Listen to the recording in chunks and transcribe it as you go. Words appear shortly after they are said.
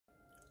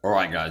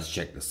Alright guys,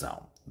 check this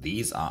out.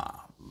 These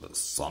are the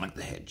Sonic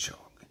the Hedgehog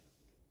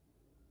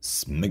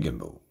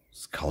Smigables,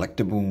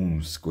 collectible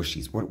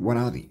squishies. What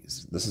are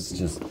these? This is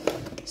just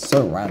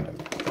so random.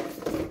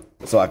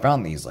 So I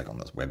found these like on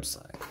this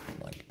website.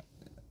 Like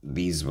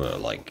these were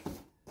like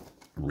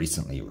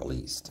recently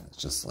released. It's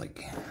just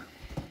like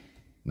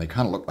they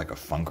kind of look like a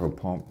Funko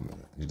Pop.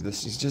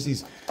 This is just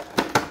these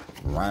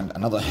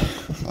another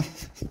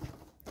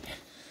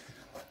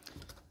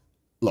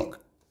look,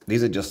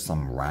 these are just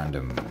some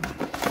random.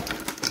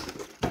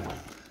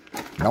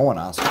 No one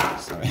asked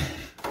for this.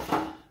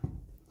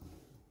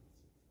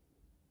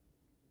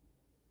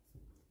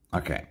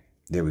 Okay,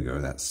 there we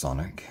go. That's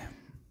Sonic.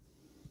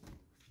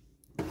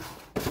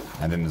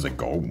 And then there's a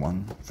gold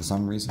one for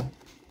some reason.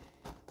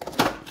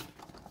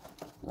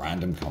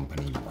 Random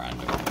company,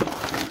 random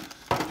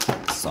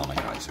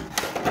Sonic item.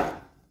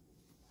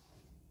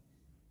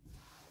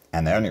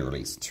 And they only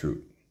released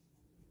 2.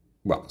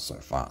 Well, so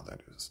far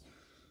that is.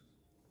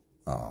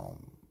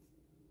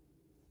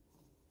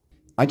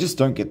 I just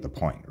don't get the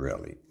point,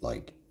 really.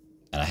 Like,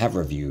 and I have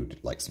reviewed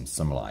like some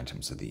similar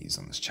items to these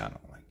on this channel.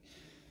 Like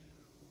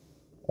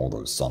all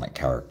those Sonic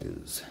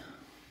characters.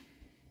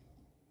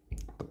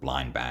 The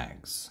blind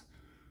bags.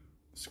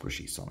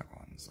 Squishy Sonic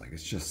ones. Like,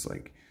 it's just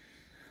like,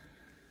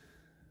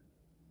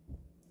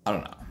 I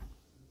don't know.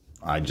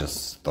 I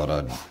just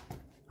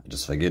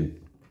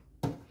figured,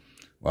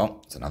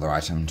 well, it's another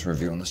item to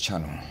review on this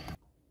channel.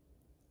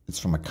 It's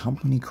from a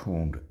company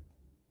called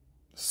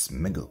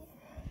Smigables.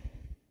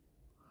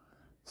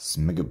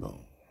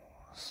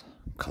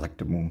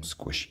 Collectible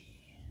squishy.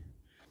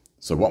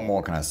 So what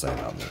more can I say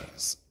about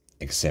this?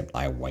 Except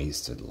I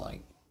wasted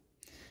like,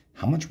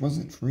 how much was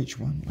it for each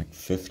one? Like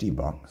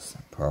 $50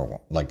 per one.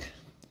 Like,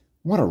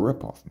 what a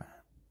ripoff, man.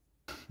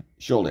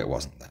 Surely it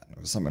wasn't that. It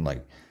was something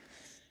like,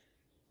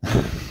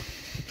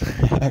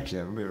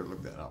 actually, I better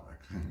look that up.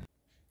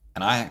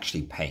 And I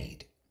actually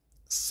paid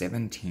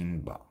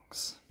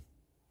 $17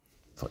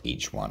 for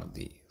each one of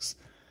these.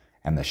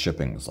 And the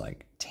shipping was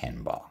like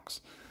 $10.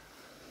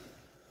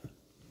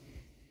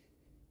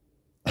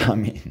 I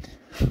mean,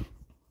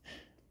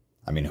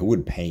 who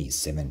would pay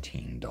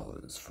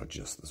 $17 for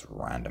just this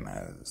random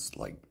ass,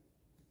 like,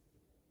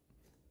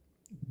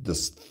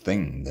 this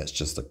thing that's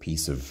just a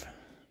piece of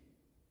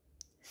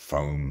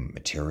foam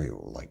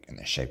material, like, in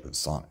the shape of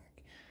Sonic?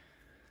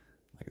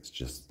 Like, it's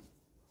just,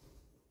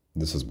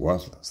 this is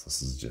worthless.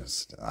 This is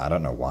just, I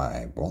don't know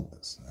why I bought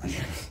this.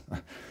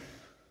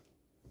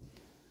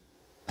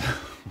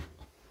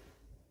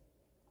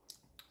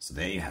 So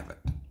there you have it.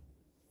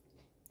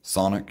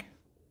 Sonic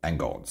and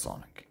Gold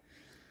Sonic.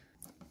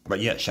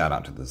 But yeah, shout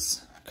out to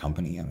this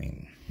company. I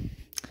mean,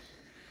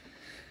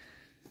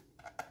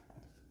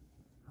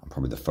 I'm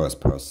probably the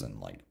first person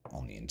like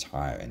on the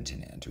entire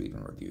internet to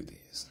even review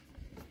these.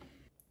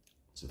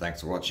 So thanks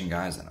for watching,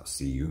 guys, and I'll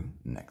see you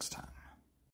next time.